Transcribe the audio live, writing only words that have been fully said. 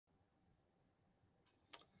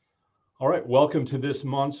All right, welcome to this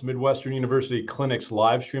month's Midwestern University Clinics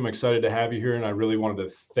live stream. Excited to have you here, and I really wanted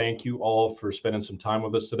to thank you all for spending some time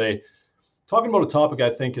with us today. Talking about a topic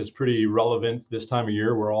I think is pretty relevant this time of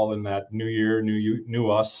year. We're all in that new year,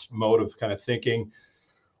 new us mode of kind of thinking.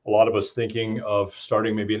 A lot of us thinking of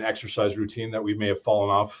starting maybe an exercise routine that we may have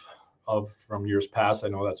fallen off of from years past. I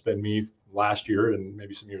know that's been me last year and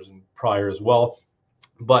maybe some years in prior as well.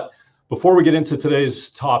 But before we get into today's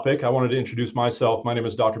topic, I wanted to introduce myself. My name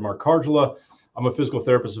is Dr. Mark Kargela. I'm a physical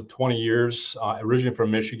therapist of 20 years, originally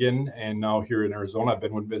from Michigan, and now here in Arizona. I've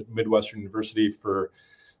been with Midwestern University for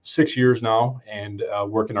 6 years now, and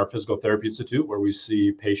work in our physical therapy institute where we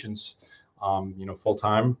see patients,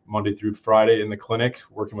 full-time, Monday through Friday in the clinic,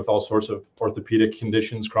 working with all sorts of orthopedic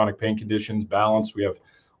conditions, chronic pain conditions, balance. We have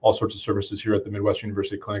all sorts of services here at the Midwestern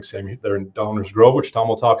University Clinic, same there in Downers Grove, which Tom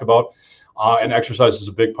will talk about. And exercise is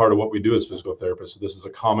a big part of what we do as physical therapists. So this is a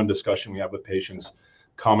common discussion we have with patients,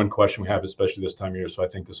 common question we have, especially this time of year. So I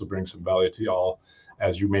think this will bring some value to y'all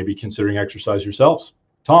as you may be considering exercise yourselves.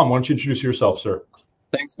 Tom, why don't you introduce yourself, sir?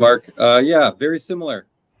 Thanks, Mark. Yeah, very similar.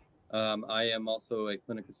 I am also a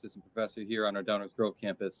clinic assistant professor here on our Downers Grove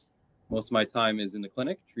campus. Most of my time is in the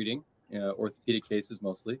clinic treating orthopedic cases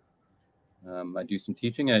mostly. I do some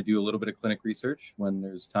teaching and I do a little bit of clinic research when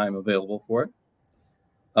there's time available for it.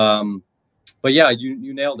 But yeah,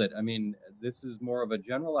 you nailed it. I mean, this is more of a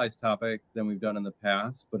generalized topic than we've done in the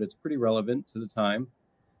past, but it's pretty relevant to the time,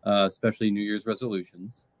 especially New Year's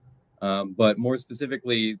resolutions. But more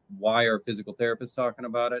specifically, why are physical therapists talking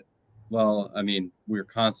about it? Well, I mean, we're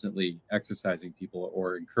constantly exercising people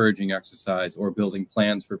or encouraging exercise or building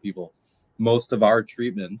plans for people. Most of our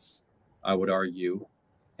treatments, I would argue,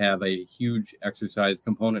 have a huge exercise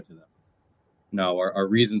component to them. Now, our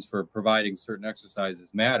reasons for providing certain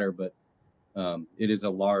exercises matter, but it is a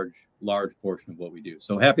large portion of what we do.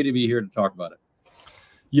 So happy to be here to talk about it.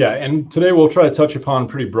 Yeah, and today we'll try to touch upon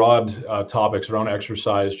pretty broad topics around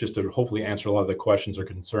exercise, just to hopefully answer a lot of the questions or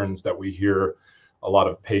concerns that we hear a lot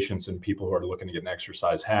of patients and people who are looking to get an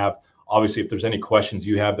exercise have. Obviously, if there's any questions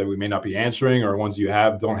you have that we may not be answering or ones you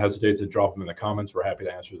have, don't hesitate to drop them in the comments. We're happy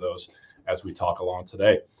to answer those as we talk along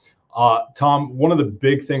today. Tom, one of the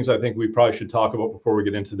big things I think we probably should talk about before we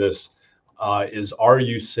get into this is, are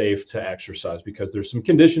you safe to exercise? Because there's some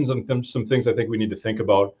conditions and some things I think we need to think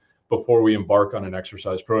about before we embark on an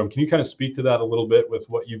exercise program. Can you kind of speak to that a little bit with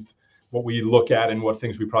what we look at and what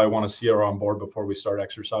things we probably want to see are on board before we start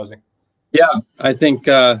exercising? Yeah, I think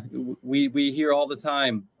we hear all the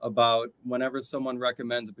time about whenever someone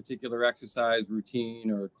recommends a particular exercise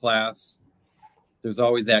routine or class, there's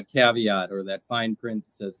always that caveat or that fine print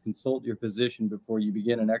that says consult your physician before you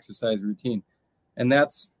begin an exercise routine. And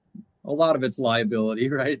that's a lot of it's liability,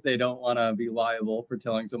 right? They don't want to be liable for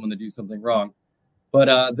telling someone to do something wrong.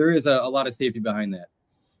 But there is a lot of safety behind that.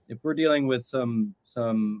 If we're dealing with some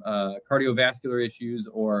cardiovascular issues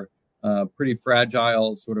or pretty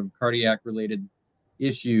fragile sort of cardiac related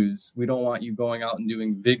issues, we don't want you going out and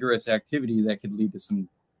doing vigorous activity that could lead to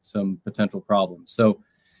some potential problems. So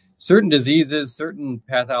certain diseases, certain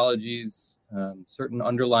pathologies, certain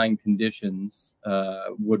underlying conditions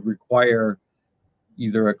would require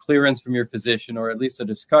either a clearance from your physician or at least a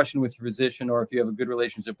discussion with your physician, or if you have a good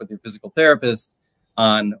relationship with your physical therapist,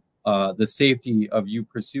 on the safety of you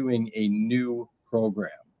pursuing a new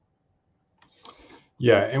program.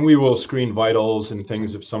 Yeah, and we will screen vitals and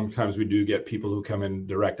things if sometimes we do get people who come in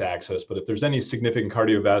direct access. But if there's any significant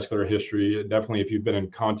cardiovascular history, definitely if you've been in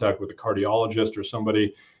contact with a cardiologist or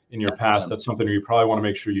somebody in your past, that's something you probably want to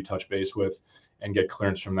make sure you touch base with and get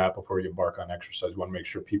clearance from that before you embark on exercise. You want to make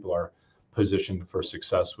sure people are positioned for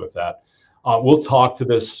success with that. We'll talk to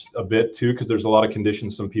this a bit too, because there's a lot of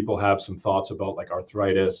conditions some people have some thoughts about, like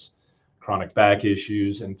arthritis, chronic back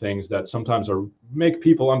issues, and things that sometimes make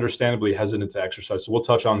people understandably hesitant to exercise. So we'll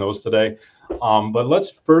touch on those today. But let's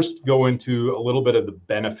first go into a little bit of the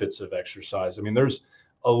benefits of exercise. I mean, there's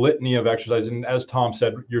a litany of exercise. And as Tom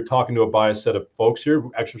said, you're talking to a biased set of folks here.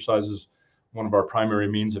 Exercise is one of our primary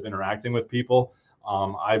means of interacting with people.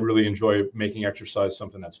 I really enjoy making exercise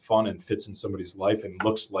something that's fun and fits in somebody's life and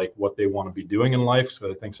looks like what they want to be doing in life. So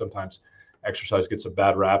I think sometimes exercise gets a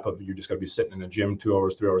bad rap of you just got to be sitting in a gym 2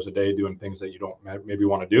 hours, 3 hours a day doing things that you don't maybe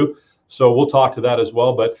want to do. So we'll talk to that as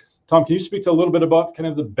well. But Tom, can you speak to a little bit about kind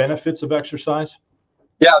of the benefits of exercise?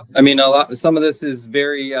 Yeah, I mean, some of this is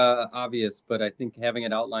very obvious, but I think having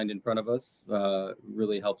it outlined in front of us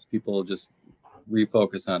really helps people just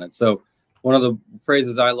refocus on it. So one of the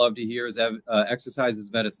phrases I love to hear is exercise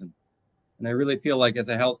is medicine. And I really feel like as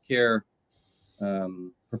a healthcare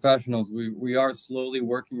professionals, we are slowly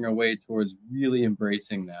working our way towards really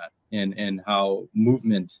embracing that and how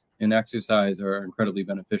movement and exercise are incredibly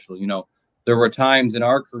beneficial. You know, there were times in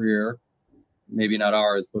our career, maybe not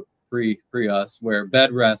ours, but pre us, where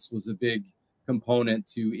bed rest was a big component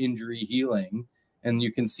to injury healing. And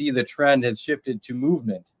you can see the trend has shifted to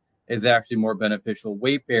movement is actually more beneficial.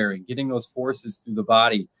 Weight bearing, getting those forces through the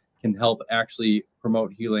body can help actually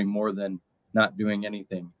promote healing more than not doing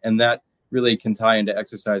anything. And that really can tie into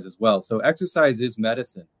exercise as well. So exercise is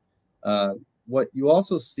medicine. What you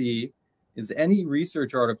also see is any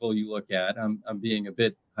research article you look at, I'm being a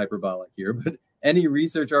bit hyperbolic here, but any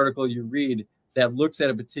research article you read that looks at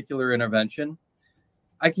a particular intervention,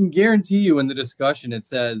 I can guarantee you in the discussion, it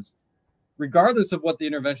says, regardless of what the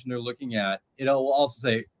intervention they're looking at, it'll also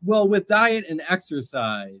say, well, with diet and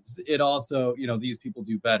exercise, it also, you know, these people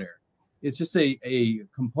do better. It's just a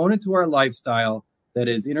component to our lifestyle that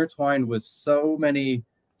is intertwined with so many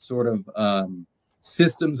sort of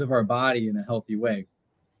systems of our body in a healthy way.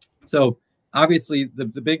 So obviously the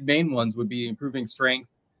big main ones would be improving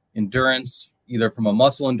strength, endurance, either from a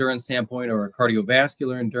muscle endurance standpoint or a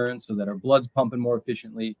cardiovascular endurance, so that our blood's pumping more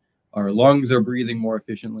efficiently, our lungs are breathing more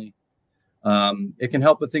efficiently. It can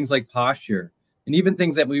help with things like posture, and even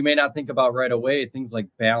things that we may not think about right away, things like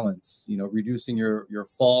balance, you know, reducing your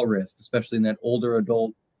fall risk, especially in that older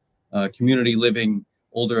adult, community living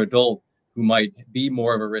older adult who might be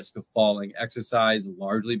more of a risk of falling. Exercise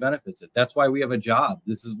largely benefits it. That's why we have a job.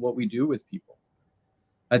 This is what we do with people.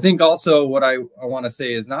 I think also what I want to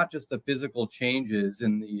say is not just the physical changes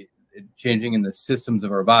in the changing in the systems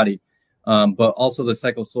of our body, but also the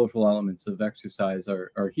psychosocial elements of exercise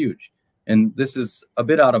are huge. And this is a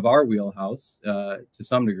bit out of our wheelhouse to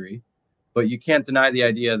some degree, but you can't deny the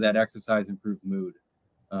idea that exercise improves mood.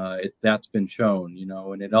 That's been shown, you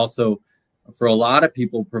know, and it also, for a lot of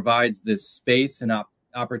people, provides this space and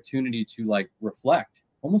opportunity to like reflect,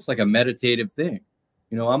 almost like a meditative thing.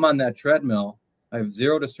 You know, I'm on that treadmill, I have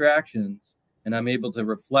zero distractions, and I'm able to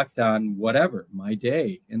reflect on whatever, my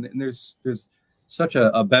day. And there's such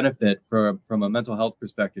a benefit from a mental health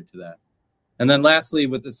perspective to that. And then lastly,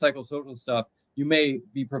 with the psychosocial stuff, you may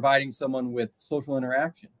be providing someone with social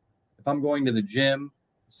interaction. If I'm going to the gym,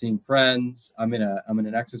 seeing friends, I'm in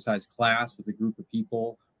an exercise class with a group of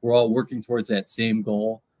people, we're all working towards that same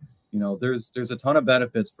goal. You know, there's a ton of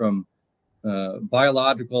benefits from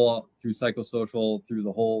biological through psychosocial through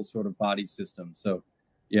the whole sort of body system. So,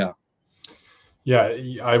 yeah. Yeah,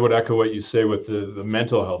 I would echo what you say with the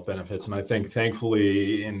mental health benefits. And I think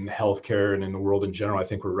thankfully in healthcare and in the world in general, I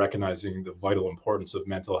think we're recognizing the vital importance of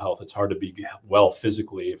mental health. It's hard to be well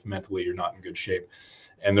physically if mentally you're not in good shape.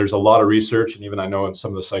 And there's a lot of research, and even I know in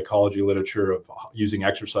some of the psychology literature of using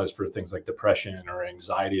exercise for things like depression or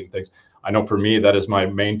anxiety and things. I know for me, that is my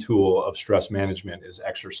main tool of stress management is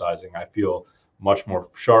exercising. I feel much more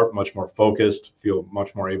sharp, much more focused, feel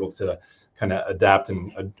much more able to kind of adapt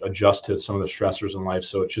and adjust to some of the stressors in life.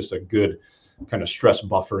 So it's just a good kind of stress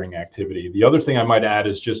buffering activity. The other thing I might add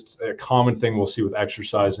is just a common thing we'll see with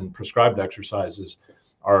exercise and prescribed exercise is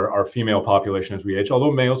our female population as we age,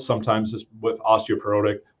 although males sometimes with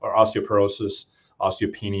osteoporosis,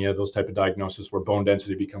 osteopenia, those type of diagnoses where bone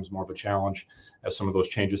density becomes more of a challenge as some of those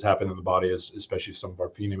changes happen in the body, especially some of our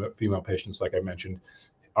female patients, like I mentioned,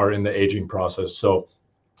 are in the aging process. So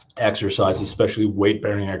exercise, especially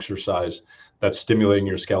weight-bearing exercise, that's stimulating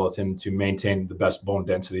your skeleton to maintain the best bone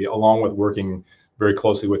density, along with working very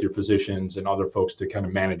closely with your physicians and other folks to kind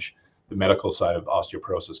of manage the medical side of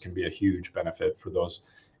osteoporosis can be a huge benefit for those.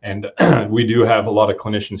 And we do have a lot of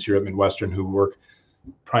clinicians here at Midwestern who work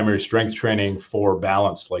primary strength training for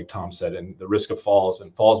balance, like Tom said, and the risk of falls.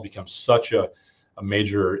 And falls become such a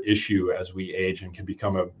major issue as we age and can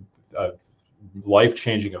become a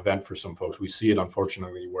life-changing event for some folks. We see it,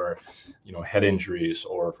 unfortunately, where, you know, head injuries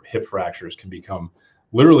or hip fractures can become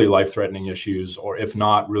literally life-threatening issues, or if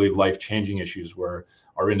not really life-changing issues, where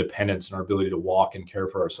our independence and our ability to walk and care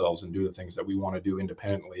for ourselves and do the things that we want to do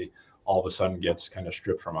independently all of a sudden gets kind of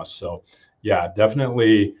stripped from us. So yeah,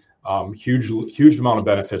 definitely huge amount of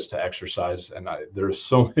benefits to exercise. And there's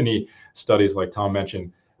so many studies, like Tom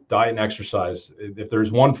mentioned, diet and exercise. If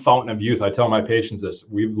there's one fountain of youth, I tell my patients this,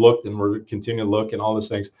 we've looked and we're continuing to look and all these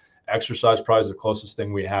things. Exercise probably is the closest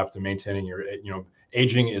thing we have to maintaining your,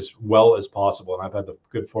 aging as well as possible. And I've had the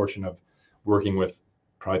good fortune of working with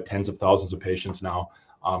probably tens of thousands of patients now,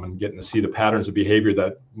 and getting to see the patterns of behavior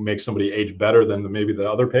that make somebody age better than maybe the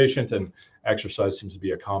other patient. And exercise seems to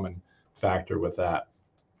be a common factor with that.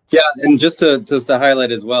 Yeah, and just to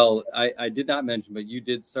highlight as well, I did not mention, but you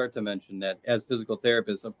did start to mention that as physical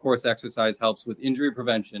therapists, of course, exercise helps with injury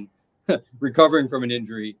prevention, recovering from an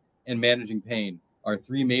injury, and managing pain are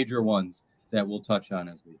three major ones that we'll touch on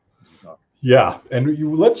as we talk. Yeah,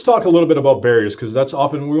 and let's talk a little bit about barriers, because that's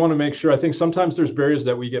often we want to make sure. I think sometimes there's barriers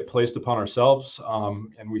that we get placed upon ourselves,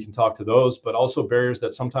 and we can talk to those, but also barriers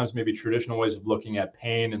that sometimes maybe traditional ways of looking at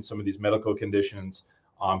pain and some of these medical conditions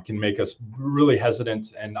can make us really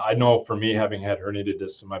hesitant. And I know for me, having had herniated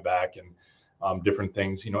discs in my back and different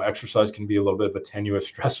things, exercise can be a little bit of a tenuous,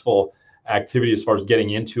 stressful activity as far as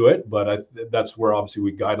getting into it. But that's where obviously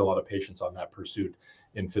we guide a lot of patients on that pursuit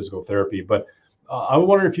in physical therapy. But I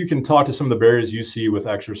wonder if you can talk to some of the barriers you see with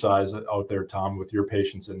exercise out there, Tom, with your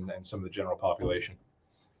patients and some of the general population.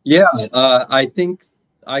 Yeah, I think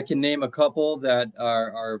I can name a couple that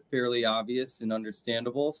are fairly obvious and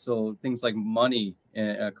understandable. So things like money,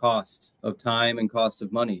 cost of time and cost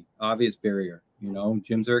of money, obvious barrier.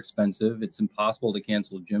 Gyms are expensive. It's impossible to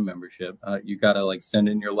cancel a gym membership. You got to send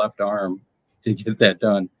in your left arm to get that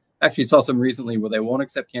done. Actually, saw some recently where they won't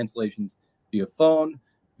accept cancellations via phone,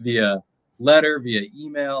 via letter, via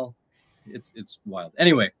email. It's wild.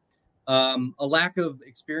 Anyway, a lack of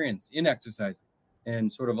experience in exercise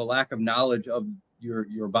and sort of a lack of knowledge of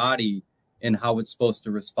your body and how it's supposed to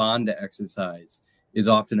respond to exercise is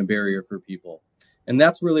often a barrier for people. And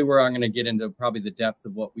that's really where I'm going to get into probably the depth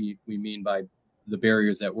of what we mean by the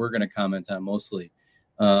barriers that we're going to comment on mostly.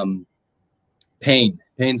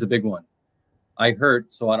 Pain's a big one. I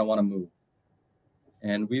hurt, so I don't want to move.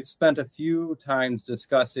 And we've spent a few times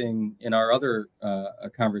discussing in our other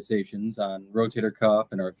conversations on rotator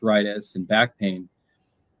cuff and arthritis and back pain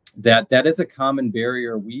that is a common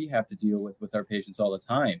barrier we have to deal with our patients all the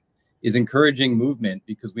time, is encouraging movement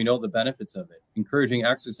because we know the benefits of it, encouraging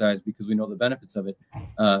exercise because we know the benefits of it,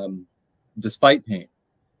 despite pain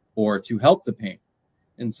or to help the pain.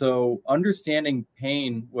 And so understanding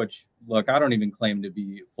pain, which, look, I don't even claim to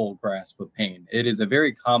be full grasp of pain. It is a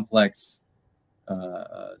very complex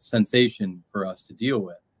sensation for us to deal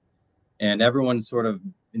with. And everyone sort of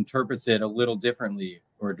interprets it a little differently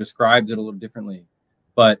or describes it a little differently.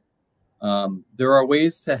 But there are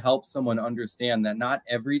ways to help someone understand that not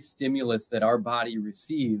every stimulus that our body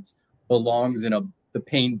receives belongs in the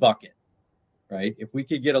pain bucket, right? If we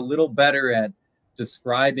could get a little better at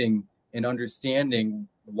describing and understanding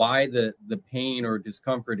why the pain or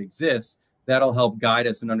discomfort exists, that'll help guide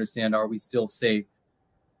us and understand, are we still safe?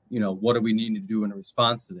 What do we need to do in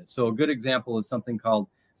response to this? So a good example is something called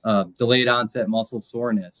delayed onset muscle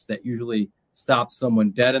soreness that usually stops someone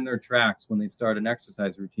dead in their tracks when they start an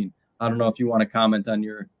exercise routine. I don't know if you want to comment on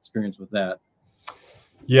your experience with that.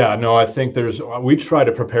 Yeah, no, I think we try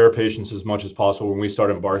to prepare patients as much as possible when we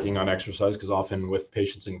start embarking on exercise, because often with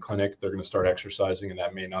patients in clinic, they're going to start exercising and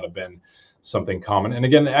that may not have been something common. And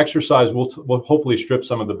again, the exercise will hopefully strip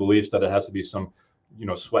some of the beliefs that it has to be some,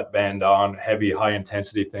 sweatband on, heavy, high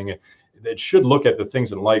intensity thing. It should look at the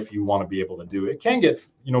things in life you want to be able to do. It can get,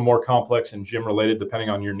 more complex and gym related depending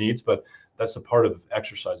on your needs, but that's a part of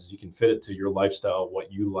exercises. You can fit it to your lifestyle,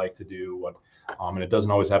 what you like to do, and it doesn't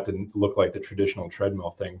always have to look like the traditional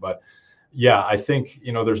treadmill thing. But yeah, I think,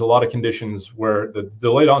 there's a lot of conditions where the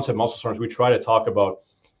delayed onset muscle soreness, we try to talk about,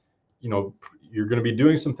 you're going to be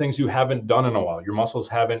doing some things you haven't done in a while. Your muscles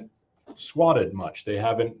haven't squatted much. They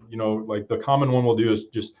haven't, like the common one we'll do is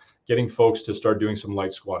just getting folks to start doing some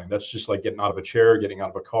light squatting. That's just like getting out of a chair, getting out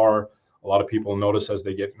of a car. A lot of people notice as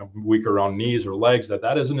they get weaker around knees or legs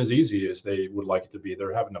that isn't as easy as they would like it to be.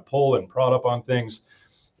 They're having to pull and prod up on things.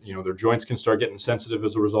 Their joints can start getting sensitive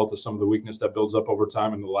as a result of some of the weakness that builds up over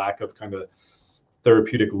time and the lack of kind of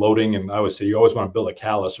therapeutic loading. And I always say you always want to build a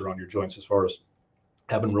callus around your joints as far as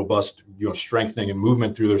having robust, strengthening and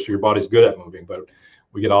movement through there so your body's good at moving. But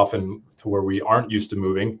we get often to where we aren't used to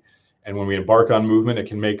moving. And when we embark on movement, it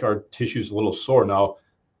can make our tissues a little sore. Now,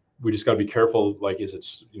 we just got to be careful, like, is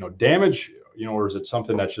it, damage, or is it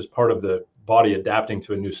something that's just part of the body adapting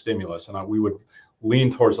to a new stimulus? And we would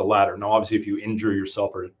lean towards the latter. Now, obviously, if you injure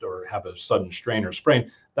yourself or have a sudden strain or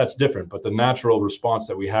sprain, that's different. But the natural response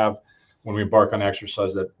that we have when we embark on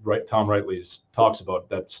exercise that Tom rightly talks about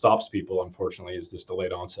that stops people, unfortunately, is this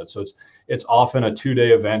delayed onset. So it's often a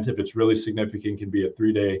 2-day event. If it's really significant, it can be a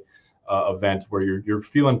 3-day event where you're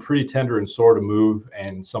feeling pretty tender and sore to move,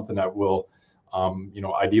 and something that will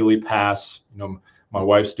ideally pass. My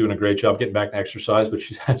wife's doing a great job getting back to exercise, but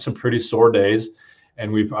she's had some pretty sore days.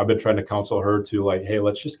 And I've been trying to counsel her to, like, hey,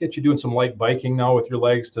 let's just get you doing some light biking now with your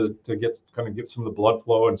legs to get some of the blood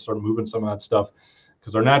flow and start moving some of that stuff.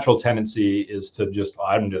 Because our natural tendency is to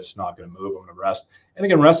I'm just not going to move. I'm going to rest. And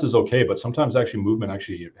again, rest is okay, but sometimes actually movement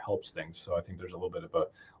actually helps things. So I think there's a little bit of a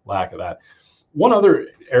lack of that. One other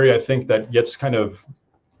area I think that gets kind of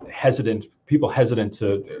people hesitant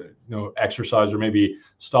to exercise or maybe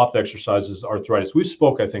stopped exercise is arthritis. We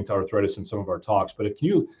spoke, I think, to arthritis in some of our talks, but can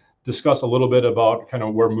you discuss a little bit about kind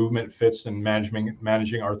of where movement fits in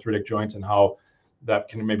managing arthritic joints and how that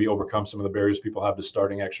can maybe overcome some of the barriers people have to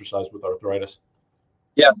starting exercise with arthritis?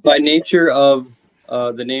 Yeah, by nature of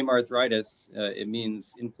the name arthritis, it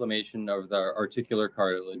means inflammation of the articular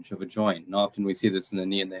cartilage of a joint. And often we see this in the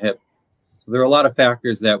knee and the hip. So there are a lot of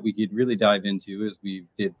factors that we could really dive into as we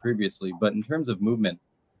did previously. But in terms of movement,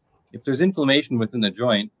 if there's inflammation within the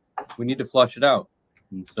joint, we need to flush it out.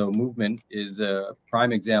 And so movement is a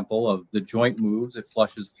prime example of the joint moves. It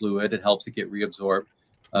flushes fluid. It helps it get reabsorbed,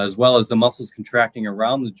 as well as the muscles contracting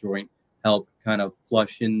around the joint help kind of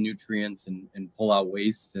flush in nutrients and pull out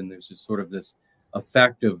waste. And there's just sort of this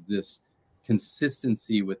effect of this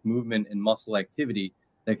consistency with movement and muscle activity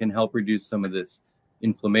that can help reduce some of this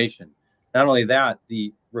inflammation. Not only that,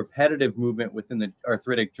 the repetitive movement within the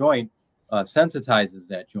arthritic joint sensitizes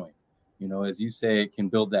that joint. You know, as you say, it can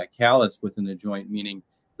build that callus within the joint, meaning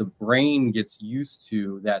the brain gets used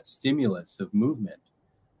to that stimulus of movement.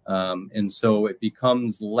 And so it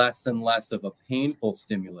becomes less and less of a painful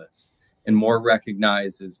stimulus and more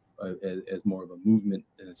recognized as more of a movement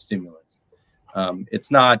stimulus.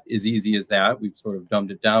 It's not as easy as that. We've sort of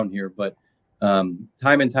dumbed it down here, but time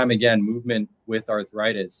and time again, movement with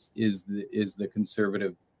arthritis is the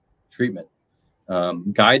conservative treatment.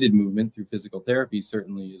 Guided movement through physical therapy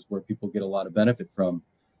certainly is where people get a lot of benefit from,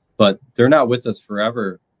 but they're not with us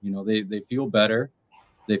forever. You know, they feel better.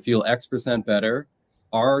 They feel X% better.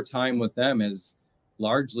 Our time with them is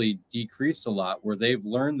largely decreased a lot, where they've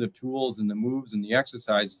learned the tools and the moves and the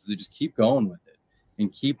exercises. They just keep going with it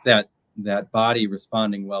and keep that body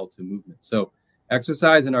responding well to movement. So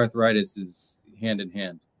exercise and arthritis is hand in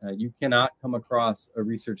hand. You cannot come across a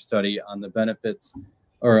research study on the benefits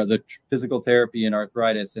or the physical therapy in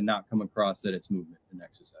arthritis and not come across that it's movement and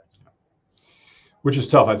exercise. Which is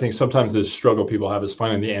tough. I think sometimes the struggle people have is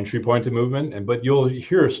finding the entry point to movement. But you'll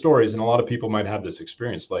hear stories, and a lot of people might have this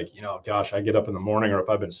experience, like, you know, gosh, I get up in the morning, or if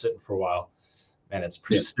I've been sitting for a while, man, it's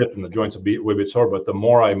pretty stiff and the joints will be a bit sore. But the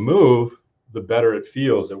more I move, the better it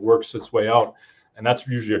feels. It works its way out. And that's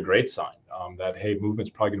usually a great sign that, hey,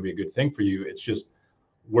 movement's probably going to be a good thing for you. It's just,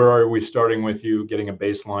 where are we starting with you, getting a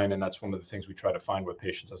baseline? And that's one of the things we try to find with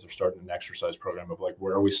patients as they're starting an exercise program, of like,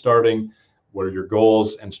 where are we starting? What are your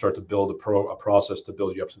goals? And start to build a process to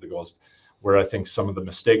build you up to the goals. Where I think some of the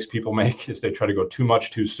mistakes people make is they try to go too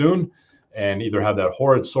much too soon and either have that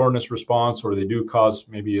horrid soreness response, or they do cause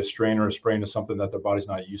maybe a strain or a sprain to something that their body's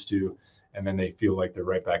not used to. And then they feel like they're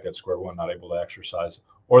right back at square one, not able to exercise,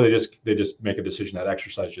 or they just make a decision that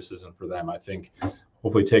exercise just isn't for them. I think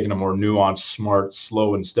hopefully taking a more nuanced, smart,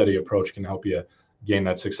 slow and steady approach can help you gain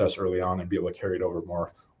that success early on and be able to carry it over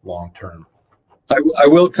more long term. I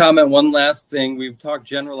will comment one last thing. We've talked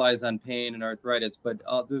generalized on pain and arthritis, but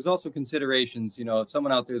there's also considerations. You know, if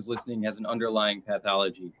someone out there is listening has an underlying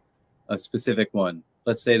pathology, a specific one,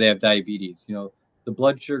 let's say they have diabetes, you know, the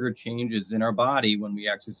blood sugar changes in our body when we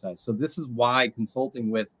exercise. So this is why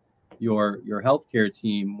consulting with your healthcare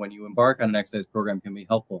team when you embark on an exercise program can be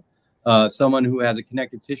helpful. Someone who has a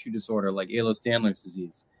connective tissue disorder like Ehlers-Danlos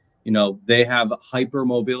disease, you know, they have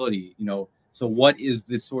hypermobility, you know, so what is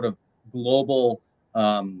this sort of global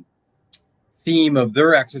theme of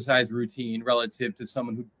their exercise routine relative to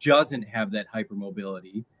someone who doesn't have that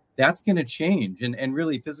hypermobility? That's going to change. And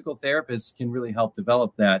really physical therapists can really help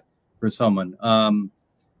develop that for someone.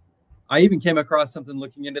 I even came across something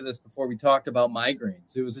looking into this before we talked about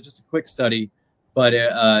migraines. It was just a quick study, but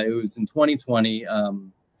it was in 2020.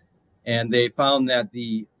 And they found that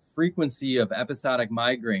the frequency of episodic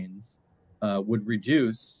migraines would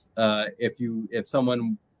reduce if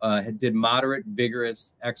someone did moderate,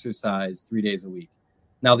 vigorous exercise 3 days a week.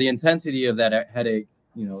 Now, the intensity of that headache,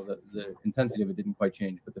 you know, the intensity of it didn't quite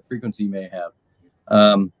change, but the frequency may have.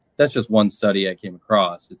 That's just one study I came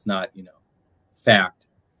across. It's not, you know, fact,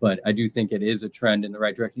 but I do think it is a trend in the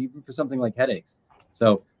right direction, even for something like headaches.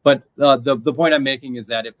 So, but the point I'm making is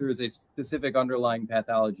that if there is a specific underlying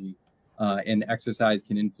pathology and exercise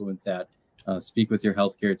can influence that, speak with your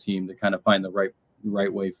healthcare team to kind of find the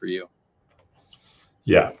right way for you.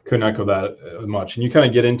 Yeah, couldn't echo that much. And you kind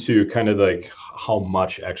of get into kind of like how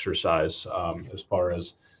much exercise, as far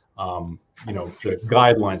as, you know, the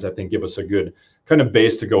guidelines, I think, give us a good kind of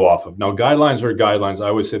base to go off of. Now, guidelines are guidelines. I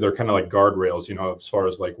always say they're kind of like guardrails, you know, as far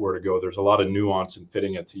as like where to go. There's a lot of nuance in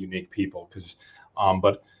fitting it to unique people.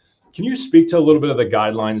 But can you speak to a little bit of the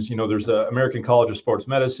guidelines? You know, there's the American College of Sports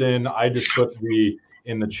Medicine. I just put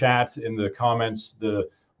in the chat, in the comments, the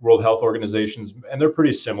World Health Organizations, and they're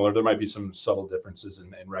pretty similar. There might be some subtle differences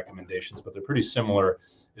in recommendations, but they're pretty similar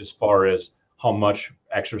as far as how much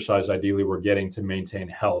exercise ideally we're getting to maintain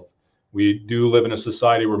health We do live in a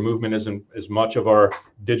society where movement isn't as much of our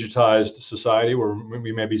digitized society, where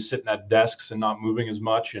we may be sitting at desks and not moving as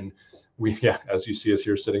much. And we, yeah, as you see us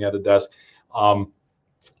here sitting at a desk,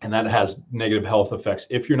 and that has negative health effects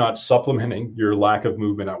if you're not supplementing your lack of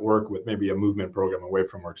movement at work with maybe a movement program away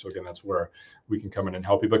from work. So again, that's where we can come in and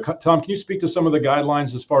help you. But Tom, can you speak to some of the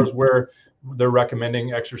guidelines as far as where they're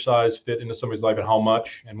recommending exercise fit into somebody's life and how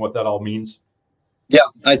much and what that all means? Yeah,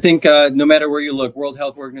 I think no matter where you look, World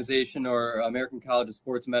Health Organization or American College of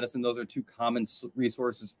Sports Medicine, those are two common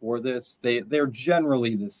resources for this. They're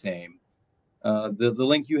generally the same. The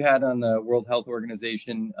link you had on the World Health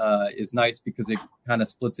Organization is nice because it kind of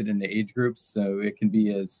splits it into age groups. So it can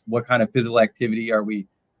be as what kind of physical activity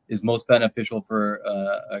is most beneficial for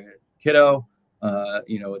a kiddo, a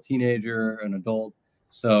teenager, an adult.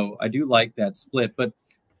 So I do like that split. But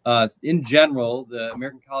in general, the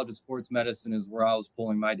American College of Sports Medicine is where I was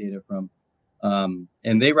pulling my data from.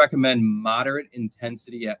 And they recommend moderate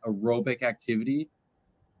intensity aerobic activity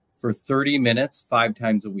for 30 minutes, 5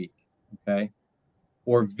 times a week. Okay.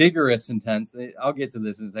 Or vigorous intense, I'll get to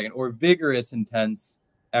this in a second, or vigorous intense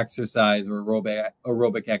exercise or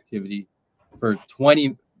aerobic activity for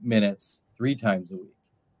 20 minutes, 3 times a week.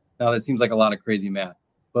 Now that seems like a lot of crazy math,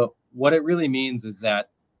 but what it really means is that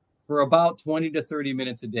for about 20 to 30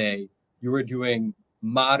 minutes a day, you are doing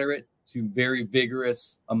moderate to very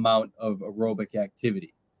vigorous amount of aerobic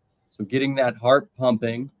activity. So getting that heart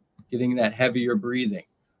pumping, getting that heavier breathing.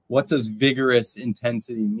 What does vigorous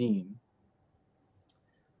intensity mean?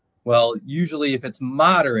 Well, usually if it's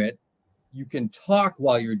moderate, you can talk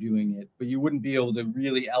while you're doing it, but you wouldn't be able to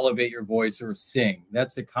really elevate your voice or sing.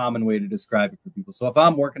 That's a common way to describe it for people. So if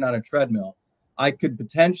I'm working on a treadmill, I could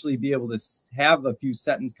potentially be able to have a few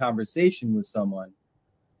sentence conversation with someone,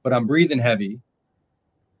 but I'm breathing heavy,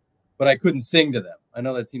 but I couldn't sing to them. I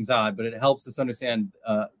know that seems odd, but it helps us understand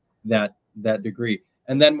that degree.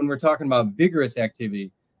 And then when we're talking about vigorous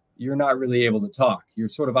activity, you're not really able to talk. You're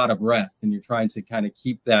sort of out of breath, and you're trying to kind of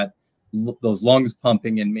keep those lungs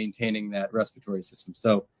pumping and maintaining that respiratory system.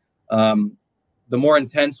 So the more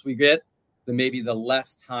intense we get, maybe the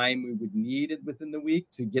less time we would need within the week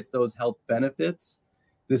to get those health benefits.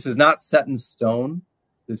 This is not set in stone.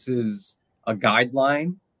 This is a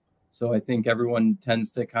guideline. So I think everyone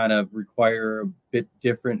tends to kind of require a bit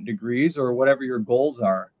different degrees, or whatever your goals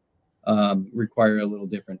are, require a little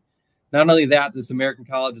different. Not only that, this American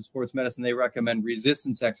College of Sports Medicine, they recommend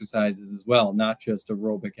resistance exercises as well, not just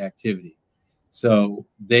aerobic activity. So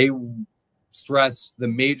they stress the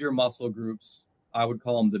major muscle groups. I would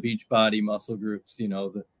call them the beach body muscle groups,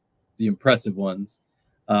 the impressive ones,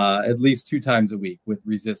 at least 2 times a week with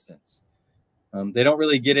resistance. They don't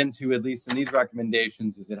really get into, at least in these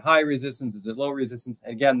recommendations, is it high resistance? Is it low resistance?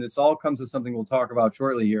 Again, this all comes to something we'll talk about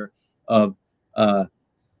shortly here of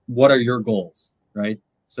what are your goals, right?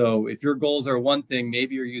 So if your goals are one thing,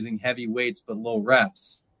 maybe you're using heavy weights but low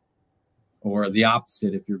reps, or the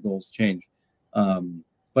opposite if your goals change.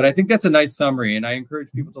 But I think that's a nice summary, and I encourage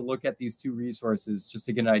people to look at these 2 resources just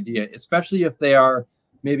to get an idea, especially if they are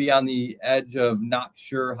maybe on the edge of not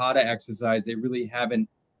sure how to exercise. They really haven't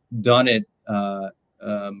done it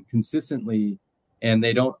consistently, and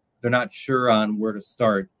they're not sure on where to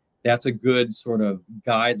start. That's a good sort of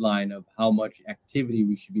guideline of how much activity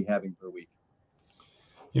we should be having per week.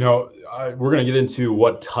 We're going to get into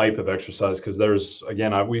what type of exercise, because there's,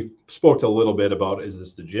 again, we spoke a little bit about, is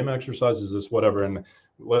this the gym exercise? Is this whatever? And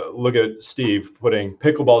look at Steve putting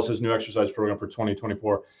pickleball as his new exercise program for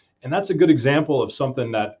 2024. And that's a good example of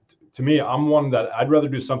something that, to me, I'm one that I'd rather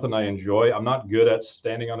do something I enjoy. I'm not good at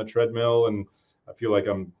standing on a treadmill, and I feel like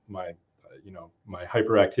my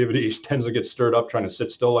hyperactivity tends to get stirred up trying to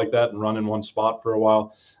sit still like that and run in one spot for a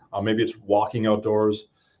while. Maybe it's walking outdoors.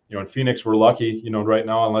 In Phoenix, we're lucky, right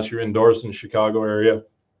now, unless you're indoors in the Chicago area,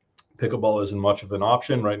 pickleball isn't much of an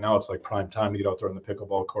option. Right now, it's like prime time to get out there in the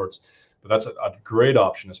pickleball courts. But that's a great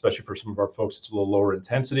option, especially for some of our folks. It's a little lower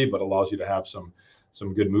intensity, but allows you to have some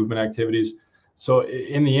good movement activities. So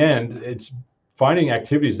in the end, it's finding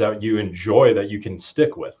activities that you enjoy that you can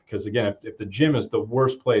stick with. Because again, if the gym is the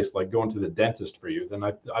worst place, like going to the dentist for you, then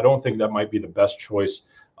I don't think that might be the best choice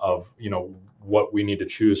of what we need to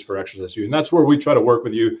choose for exercise. And that's where we try to work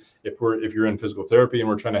with you if you're in physical therapy and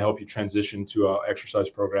we're trying to help you transition to an exercise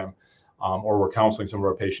program, or we're counseling some of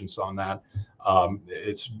our patients on that.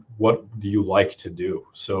 It's what do you like to do?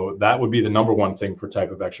 So that would be the number one thing for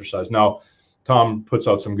type of exercise. Now, Tom puts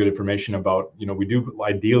out some good information about, we do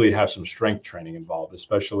ideally have some strength training involved,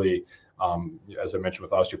 especially as I mentioned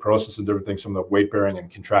with osteoporosis and different things, some of the weight bearing and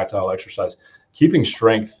contractile exercise. Keeping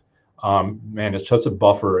strength, man, it's just a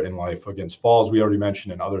buffer in life against falls, we already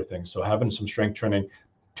mentioned, and other things. So having some strength training,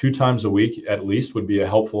 2 times a week at least would be a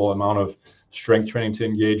helpful amount of strength training to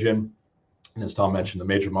engage in. And as Tom mentioned, the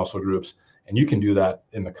major muscle groups. And you can do that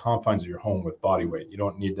in the confines of your home with body weight. You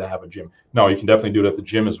don't need to have a gym. No, you can definitely do it at the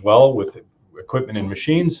gym as well with equipment and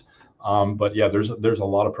machines. But yeah, there's a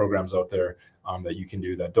lot of programs out there that you can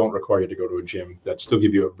do that don't require you to go to a gym, that still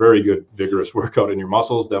give you a very good, vigorous workout in your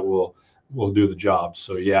muscles that will do the job.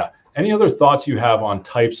 So yeah, any other thoughts you have on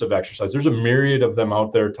types of exercise? There's a myriad of them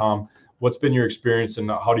out there, Tom. What's been your experience, and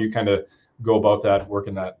how do you kind of go about that,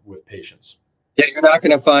 working that with patients? Yeah, you're not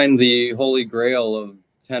going to find the holy grail of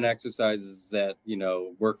 10 exercises that, you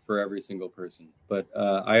know, work for every single person. But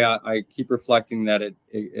I keep reflecting that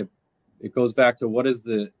it goes back to what is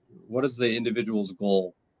the individual's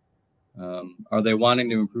goal? Are they wanting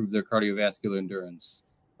to improve their cardiovascular endurance?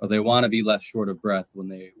 Or they want to be less short of breath when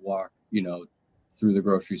they walk, you know, through the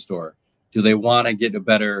grocery store? Do they want to get a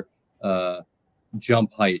better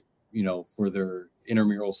jump height, you know, for their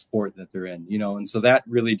intramural sport that they're in, you know? And so that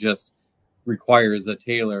really just requires a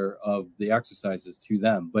tailor of the exercises to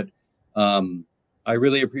them. But I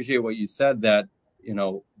really appreciate what you said, that, you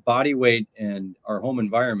know, body weight and our home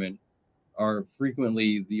environment are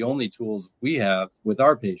frequently the only tools we have with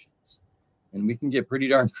our patients. And we can get pretty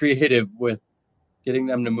darn creative with getting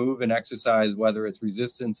them to move and exercise, whether it's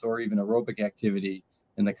resistance or even aerobic activity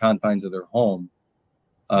in the confines of their home.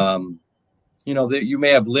 You know, that you may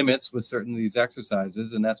have limits with certain of these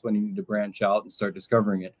exercises, and that's when you need to branch out and start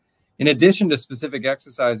discovering it. In addition to specific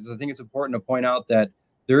exercises, I think it's important to point out that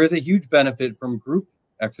there is a huge benefit from group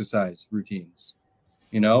exercise routines,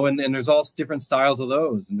 you know, and there's all different styles of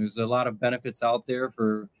those. And there's a lot of benefits out there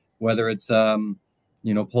for whether it's,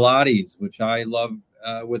 you know, Pilates, which I love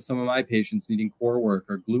with some of my patients needing core work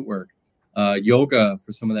or glute work, yoga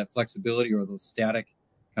for some of that flexibility or those static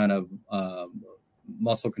kind of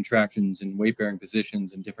muscle contractions and weight-bearing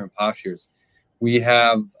positions and different postures. We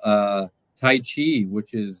have Tai Chi,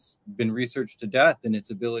 which has been researched to death in its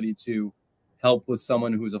ability to help with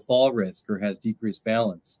someone who's a fall risk or has decreased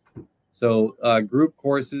balance. So group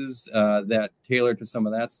courses that tailor to some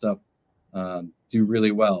of that stuff do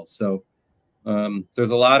really well. So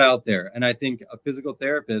there's a lot out there. And I think a physical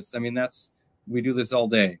therapist, I mean, we do this all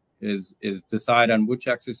day, is decide on which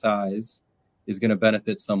exercise is going to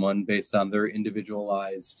benefit someone based on their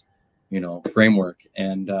individualized, you know, framework.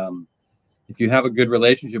 And if you have a good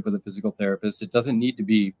relationship with a physical therapist, it doesn't need to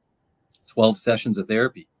be 12 sessions of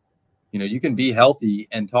therapy. You know, you can be healthy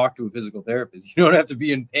and talk to a physical therapist. You don't have to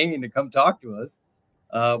be in pain to come talk to us.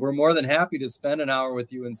 We're more than happy to spend an hour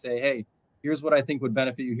with you and say, hey, here's what I think would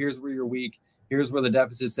benefit you. Here's where you're weak. Here's where the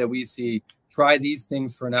deficits that we see. Try these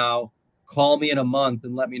things for now. Call me in a month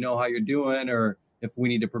and let me know how you're doing, or if we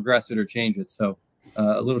need to progress it or change it. So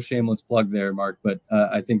a little shameless plug there, Mark, but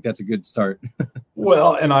I think that's a good start.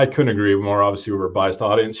 Well, and I couldn't agree more. Obviously, we're a biased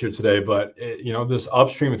audience here today, but you know, this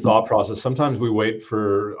upstream thought process, sometimes we wait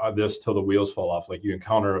for this till the wheels fall off. Like you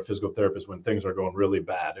encounter a physical therapist when things are going really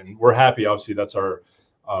bad, and we're happy. Obviously, that's our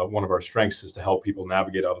one of our strengths, is to help people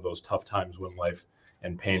navigate out of those tough times when life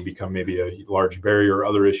and pain become maybe a large barrier or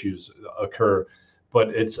other issues occur.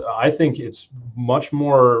 But I think it's much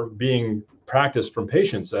more being practiced from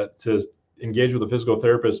patients to engage with a physical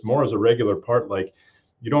therapist more as a regular part. Like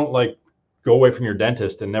you don't like go away from your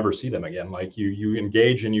dentist and never see them again. Like you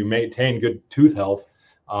engage and you maintain good tooth health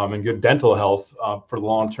and good dental health for the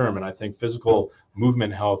long term. And I think physical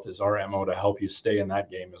movement health is our MO to help you stay in that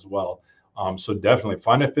game as well. So definitely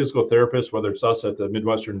find a physical therapist, whether it's us at the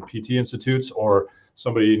Midwestern PT Institutes or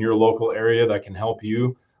somebody in your local area that can help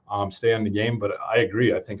you stay on the game. But I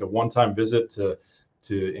agree. I think a one-time visit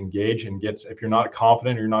to engage and get, if you're not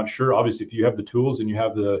confident or you're not sure, obviously if you have the tools and you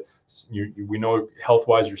have we know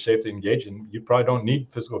health-wise you're safe to engage, and you probably don't need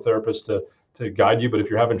physical therapists to guide you. But if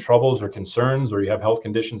you're having troubles or concerns, or you have health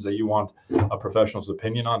conditions that you want a professional's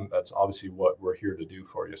opinion on, that's obviously what we're here to do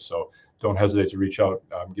for you. So don't hesitate to reach out,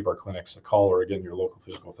 give our clinics a call, or again, your local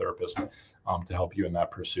physical therapist to help you in that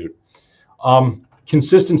pursuit.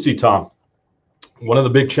 Consistency, Tom, one of the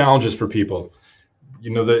big challenges for people. You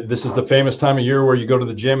know, this is the famous time of year where you go to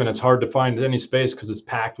the gym and it's hard to find any space because it's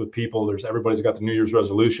packed with people. Everybody's got the New Year's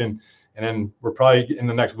resolution, and then we're probably in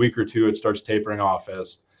the next week or two, it starts tapering off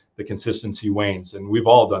as the consistency wanes. And we've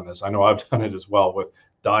all done this. I know I've done it as well with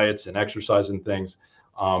diets and exercise and things,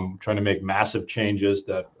 trying to make massive changes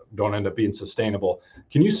that don't end up being sustainable.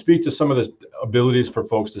 Can you speak to some of the abilities for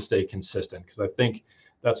folks to stay consistent? Because I think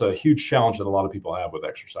that's a huge challenge that a lot of people have with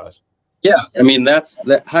exercise. Yeah, I mean,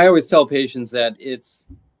 I always tell patients that it's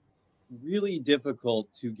really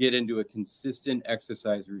difficult to get into a consistent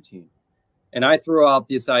exercise routine. And I throw out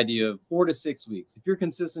this idea of 4 to 6 weeks. If you're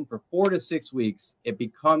consistent for 4 to 6 weeks, it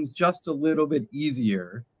becomes just a little bit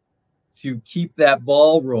easier to keep that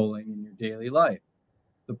ball rolling in your daily life.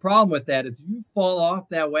 The problem with that is if you fall off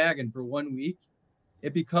that wagon for 1 week,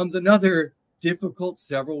 it becomes another difficult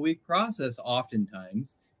several-week process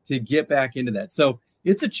oftentimes to get back into that. So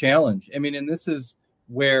it's a challenge. I mean, and this is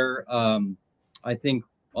where I think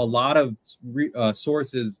a lot of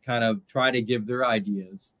sources kind of try to give their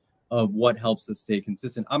ideas of what helps us stay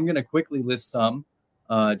consistent. I'm going to quickly list some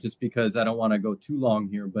just because I don't want to go too long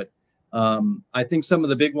here. But I think some of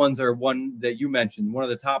the big ones are one that you mentioned. One of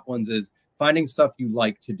the top ones is finding stuff you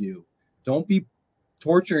like to do. Don't be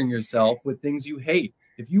torturing yourself with things you hate.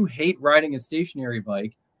 If you hate riding a stationary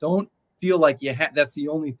bike, don't feel like that's the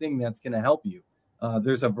only thing that's going to help you.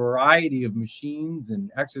 There's a variety of machines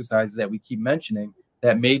and exercises that we keep mentioning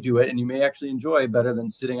that may do it, and you may actually enjoy it better than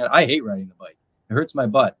sitting on. I hate riding the bike. It hurts my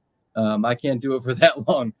butt. I can't do it for that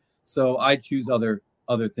long. So I choose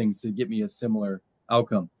other things to get me a similar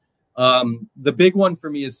outcome. The big one for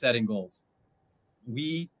me is setting goals.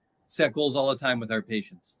 We set goals all the time with our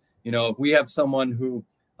patients. You know, if we have someone who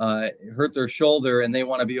hurt their shoulder and they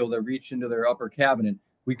want to be able to reach into their upper cabinet,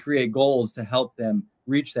 we create goals to help them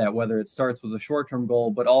reach that, whether it starts with a short-term goal,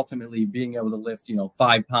 but ultimately being able to lift,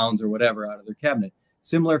 5 pounds or whatever out of their cabinet.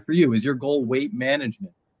 Similar for you. Is your goal weight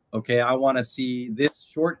management? Okay, I want to see this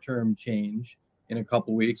short-term change in a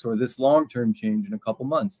couple weeks or this long-term change in a couple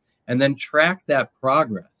months, and then track that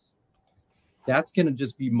progress. That's going to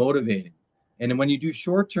just be motivating. And when you do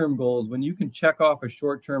short-term goals, when you can check off a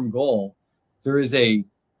short-term goal, there is a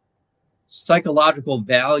psychological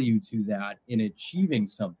value to that in achieving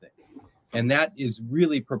something. And that is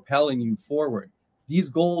really propelling you forward. These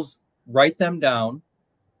goals, write them down.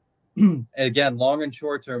 Again, long and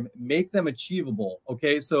short term, make them achievable.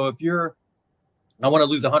 Okay, so if I want to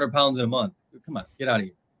lose 100 pounds in a month, come on, get out of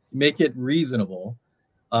here. Make it reasonable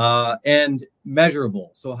and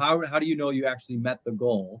measurable. So how do you know you actually met the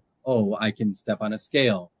goal? Oh, I can step on a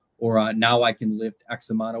scale, or now I can lift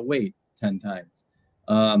X amount of weight 10 times.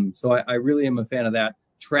 So I really am a fan of that.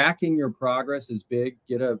 Tracking your progress is big.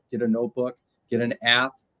 Get a notebook, get an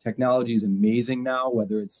app. Technology is amazing now,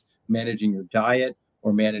 whether it's managing your diet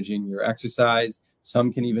or managing your exercise.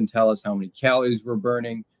 Some can even tell us how many calories we're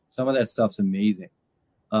burning. Some of that stuff's amazing.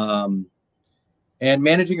 And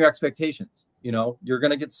managing your expectations. You're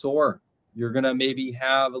going to get sore. You're going to maybe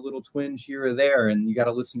have a little twinge here or there, and you got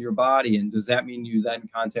to listen to your body. And does that mean you then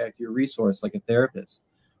contact your resource like a therapist?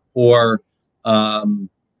 Or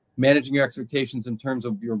managing your expectations in terms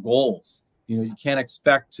of your goals. You can't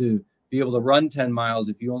expect to be able to run 10 miles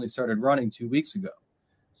if you only started running 2 weeks ago.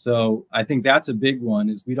 So I think that's a big one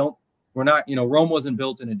is we're not, Rome wasn't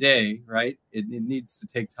built in a day, right? It needs to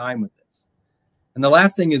take time with this. And the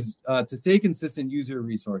last thing is to stay consistent, use your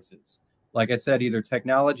resources. Like I said, either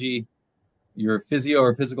technology, your physio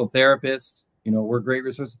or physical therapist, we're great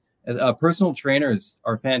resources. Personal trainers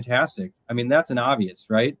are fantastic. I mean, that's an obvious,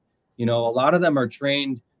 right? A lot of them are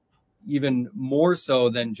trained even more so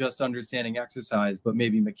than just understanding exercise, but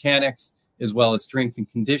maybe mechanics as well as strength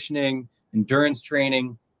and conditioning, endurance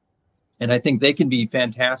training. And I think they can be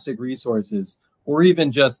fantastic resources, or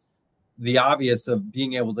even just the obvious of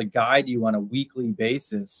being able to guide you on a weekly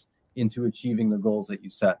basis into achieving the goals that you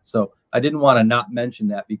set. So I didn't want to not mention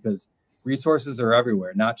that because resources are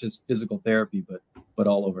everywhere, not just physical therapy, but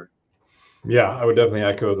all over. Yeah, I would definitely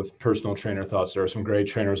echo the personal trainer thoughts. There are some great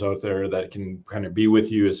trainers out there that can kind of be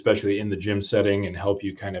with you, especially in the gym setting, and help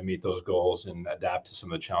you kind of meet those goals and adapt to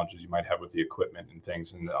some of the challenges you might have with the equipment and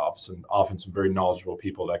things. And often some very knowledgeable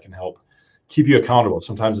people that can help keep you accountable.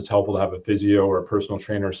 Sometimes it's helpful to have a physio or a personal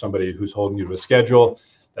trainer, somebody who's holding you to a schedule,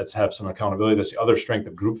 that's have some accountability. That's the other strength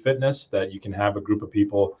of group fitness, that you can have a group of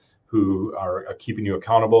people who are keeping you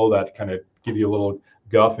accountable, that kind of give you a little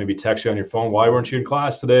guff, maybe text you on your phone, why weren't you in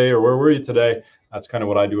class today, or where were you today? That's kind of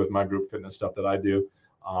what I do with my group fitness stuff that I do.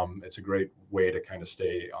 It's a great way to kind of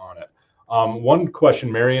stay on it. One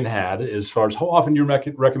question Marion had is, as far as how often do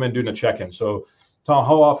you recommend doing a check-in? So Tom,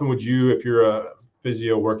 how often would you, if you're a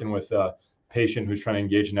physio working with a patient who's trying to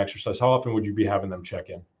engage in exercise, how often would you be having them check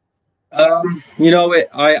in?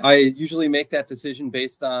 I usually make that decision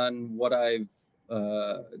based on what I've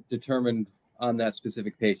determined on that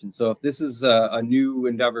specific patient. So if this is a new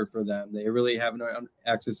endeavor for them, they really haven't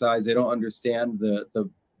exercised, they don't understand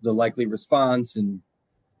the likely response, and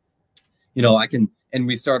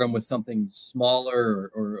we start them with something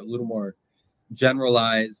smaller or a little more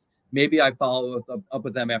generalized. Maybe I follow up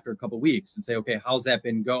with them after a couple of weeks and say, okay, how's that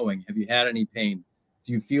been going? Have you had any pain?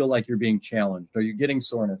 Do you feel like you're being challenged? Are you getting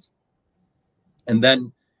soreness? And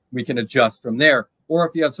then we can adjust from there. Or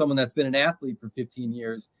if you have someone that's been an athlete for 15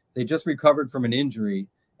 years, they just recovered from an injury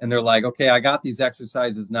and they're like, okay, I got these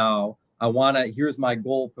exercises now. Here's my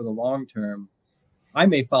goal for the long term. I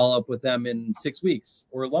may follow up with them in 6 weeks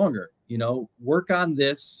or longer, work on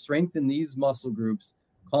this, strengthen these muscle groups,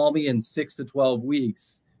 call me in 6 to 12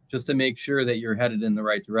 weeks just to make sure that you're headed in the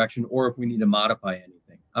right direction, or if we need to modify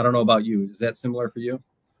anything. I don't know about you. Is that similar for you?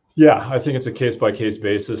 Yeah, I think it's a case-by-case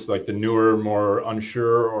basis. Like the newer, more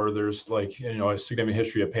unsure, or there's like, a significant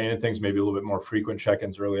history of pain and things, maybe a little bit more frequent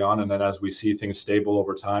check-ins early on. And then as we see things stable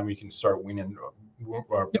over time, we can start weaning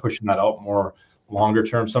or pushing that out more longer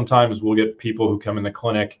term. Sometimes we'll get people who come in the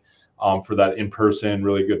clinic for that in-person,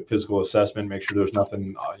 really good physical assessment, make sure there's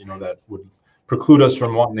nothing, that would preclude us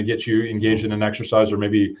from wanting to get you engaged in an exercise, or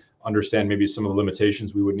maybe understand maybe some of the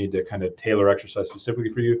limitations. We would need to kind of tailor exercise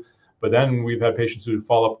specifically for you. But then we've had patients who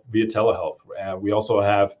follow up via telehealth. We also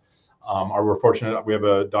have, we're fortunate, we have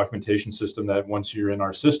a documentation system that once you're in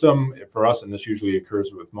our system for us, and this usually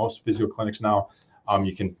occurs with most physio clinics now,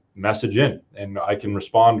 you can message in and I can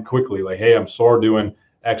respond quickly, like, hey, I'm sore doing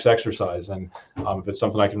X exercise. And if it's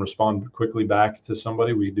something I can respond quickly back to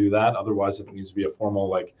somebody, we do that. Otherwise, if it needs to be a formal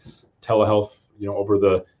like telehealth, over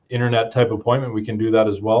the internet type appointment, we can do that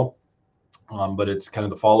as well. But it's kind of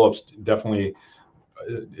the follow-ups definitely,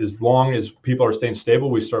 as long as people are staying stable,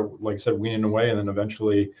 we start, like I said, weaning away, and then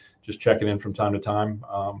eventually just checking in from time to time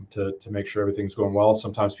to make sure everything's going well.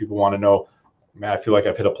 Sometimes people want to know, man, I feel like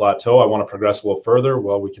I've hit a plateau. I want to progress a little further.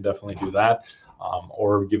 Well, we can definitely do that.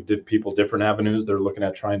 Or give people different avenues. They're looking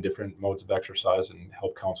at trying different modes of exercise and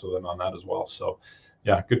help counsel them on that as well. So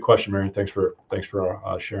yeah, good question, Marion. Thanks for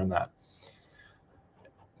sharing that.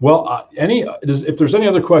 Well, if there's any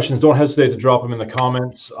other questions, don't hesitate to drop them in the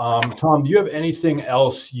comments. Tom, do you have anything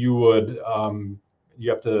else you would you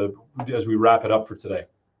have to, as we wrap it up for today?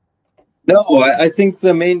 No, I think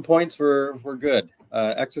the main points were good.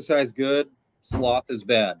 Exercise good, sloth is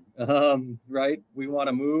bad. Right? We want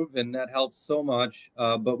to move, and that helps so much.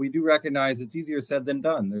 But we do recognize it's easier said than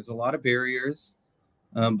done. There's a lot of barriers.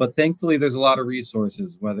 But thankfully, there's a lot of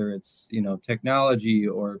resources, whether it's technology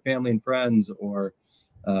or family and friends, or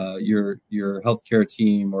your healthcare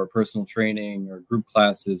team, or personal training, or group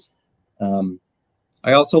classes.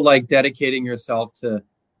 I also like dedicating yourself to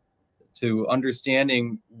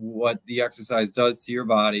understanding what the exercise does to your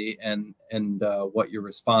body, and what your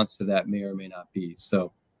response to that may or may not be.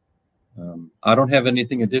 So I don't have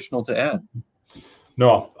anything additional to add.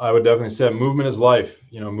 No, I would definitely say movement is life.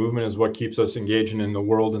 Movement is what keeps us engaging in the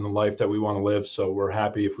world and the life that we want to live. So we're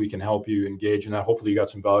happy if we can help you engage in that. Hopefully you got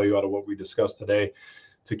some value out of what we discussed today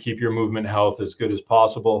to keep your movement health as good as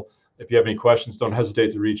possible. If you have any questions, don't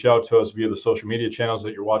hesitate to reach out to us via the social media channels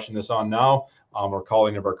that you're watching this on now, or call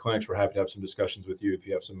any of our clinics. We're happy to have some discussions with you if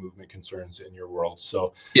you have some movement concerns in your world.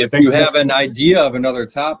 So if you have an idea of another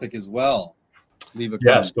topic as well, leave a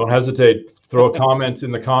comment. Yes, don't hesitate. Throw a comment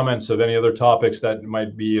in the comments of any other topics that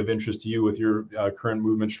might be of interest to you with your current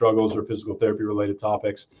movement struggles or physical therapy related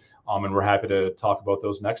topics. And we're happy to talk about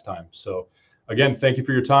those next time. So again, thank you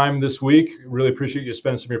for your time this week. Really appreciate you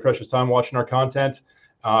spending some of your precious time watching our content,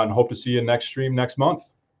 and hope to see you next stream next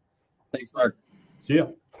month. Thanks, Mark. See ya.